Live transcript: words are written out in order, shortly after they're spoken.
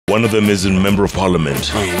One of them is a member of parliament.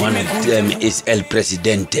 One of them is El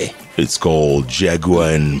Presidente. It's called Jaguar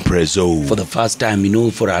and Prezzo. For the first time,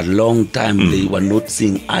 for a long time, they were not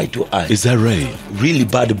seeing eye to eye. Is that right? Really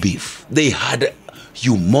bad beef. They had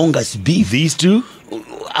humongous beef. These two?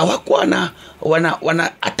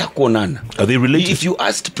 Wana hata kuonana. Are they related? If you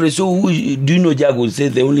asked Prezzo, do you know Jaguar? He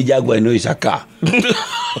said the only Jaguar I know is a car.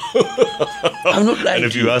 I'm not lying. And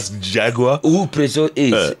if you ask Jaguar, who Prezzo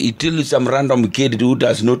is, he tells you some random kid who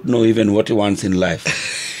does not know even what he wants in life.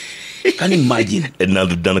 Can you imagine? And now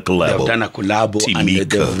they've done a collabo. They've done a collabo and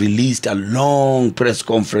they've released a long press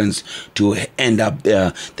conference to end up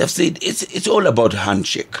there. They've said it's all about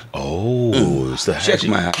handshake. Oh, it's the handshake. Shake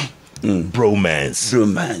my hand. Bromance.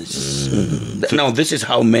 Now, this is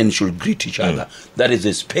how men should greet each other. That is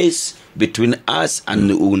the space between us and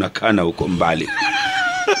unakana ukombali.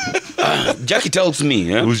 Jackie tells me.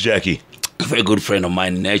 Who's Jackie? A very good friend of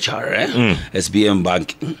mine in HR, SBM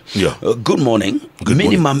Bank. Yeah. Good morning. Good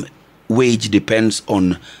Minimum wage depends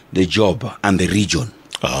on the job and the region.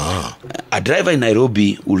 A driver in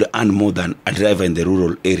Nairobi will earn more than a driver in the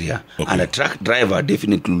rural area. Okay. And a truck driver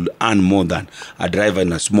definitely will earn more than a driver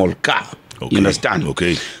in a small car. Okay. You understand?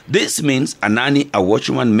 Okay. This means a nanny, a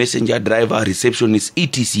watchman, messenger, driver, receptionist,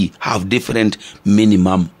 etc. have different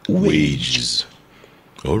minimum wages.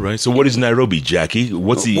 All right. So what is Nairobi, Jackie?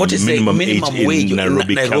 What's the minimum wage in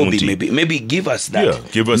Nairobi County? Maybe give us that. Yeah,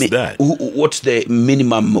 give us that. What's the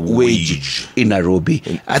minimum wage in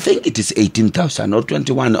Nairobi? I think it is 18,000 or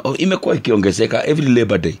 21. Imekuwa ikiongezeka every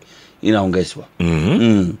Labor Day inaongezwa.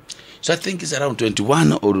 So I think it's around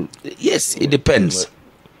 21 or yes, it depends.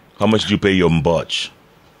 How much do you pay your mbotch?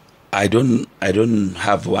 I don't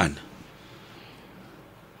have one.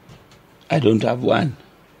 I don't have one.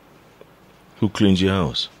 Who cleans your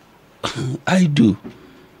house? I do.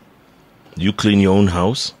 You clean your own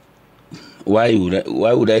house? Why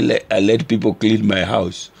would I let people clean my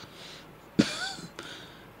house?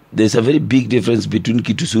 There's a very big difference between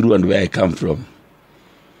Kitusuru and where I come from.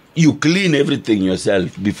 You clean everything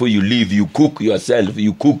yourself before you leave. You cook yourself.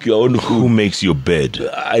 You cook your own food. Who makes your bed?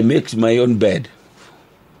 I make my own bed.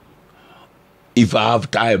 If I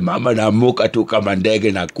have time, mama namuka tu kama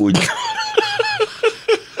ndege na kuja.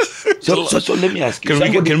 So let me ask you.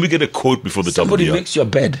 Can we get a quote before the top of the hour? Somebody makes your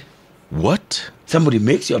bed. What? Somebody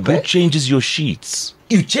makes your bed. Who changes your sheets?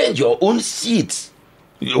 You change your own sheets.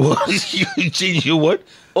 What? You change your what?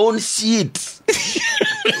 Own sheets.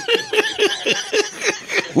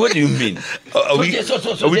 What do you mean? Are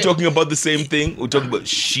we talking about the same thing? We're talking about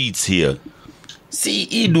sheets here.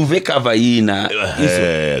 See, duvet cover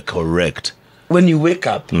ina. Correct. When you wake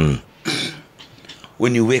up,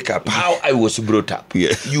 how I was brought up.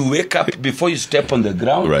 Yeah. You wake up before you step on the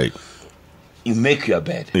ground. Right. You make your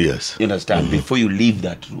bed. Yes. You understand? Before you leave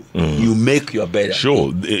that room, you make your bed.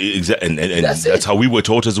 Sure. Exactly. And that's how we were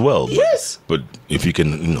taught as well. Yes. But if you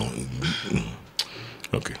can,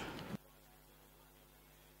 Okay.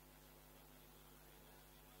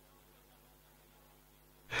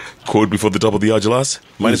 Quote before the top of the hour, Jalas.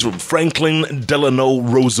 Mine is from Franklin Delano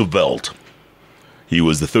Roosevelt. He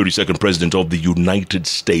was the 32nd president of the United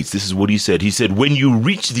States. This is what he said. He said, when you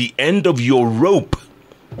reach the end of your rope,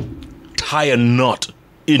 tie a knot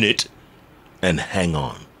in it and hang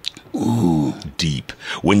on. Ooh. Deep.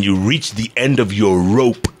 When you reach the end of your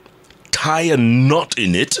rope, tie a knot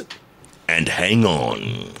in it and hang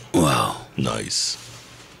on. Wow. Nice.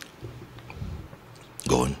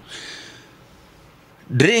 Go on.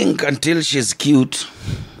 Drink until she's cute,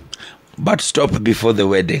 but stop before the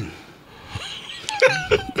wedding.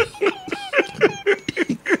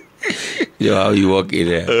 You know how you walk in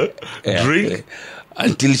there. Drink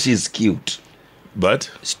until she's cute,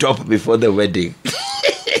 but stop before the wedding.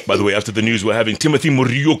 By the way, after the news, we're having Timothy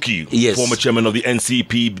Muriuki, yes, former chairman of the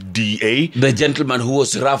NCPDA. The gentleman who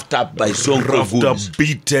was roughed up by Sonko. Roughed up,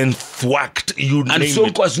 beaten, thwacked, you name it.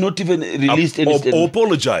 And Sonko was not even released or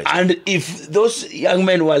apologized. And if those young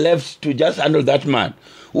men were left to just handle that man,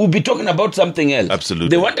 we'll be talking about something else. Absolutely.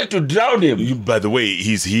 They wanted to drown him. By the way,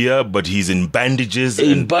 he's here, but he's in bandages.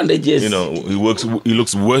 Bandages. You know, he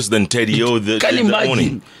looks worse than Teddy O. Can you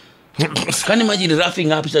imagine? Can you imagine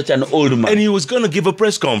roughing up such an old man? And he was going to give a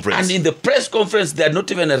press conference. And in the press conference, they had not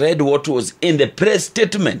even read what was in the press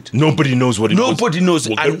statement. Nobody knows what it was. Nobody knows.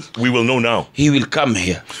 And we will know now. He will come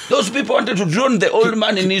here. Those people wanted to drown the old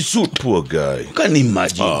man in his suit. Poor guy. Can you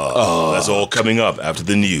imagine? That's all coming up after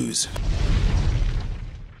the news.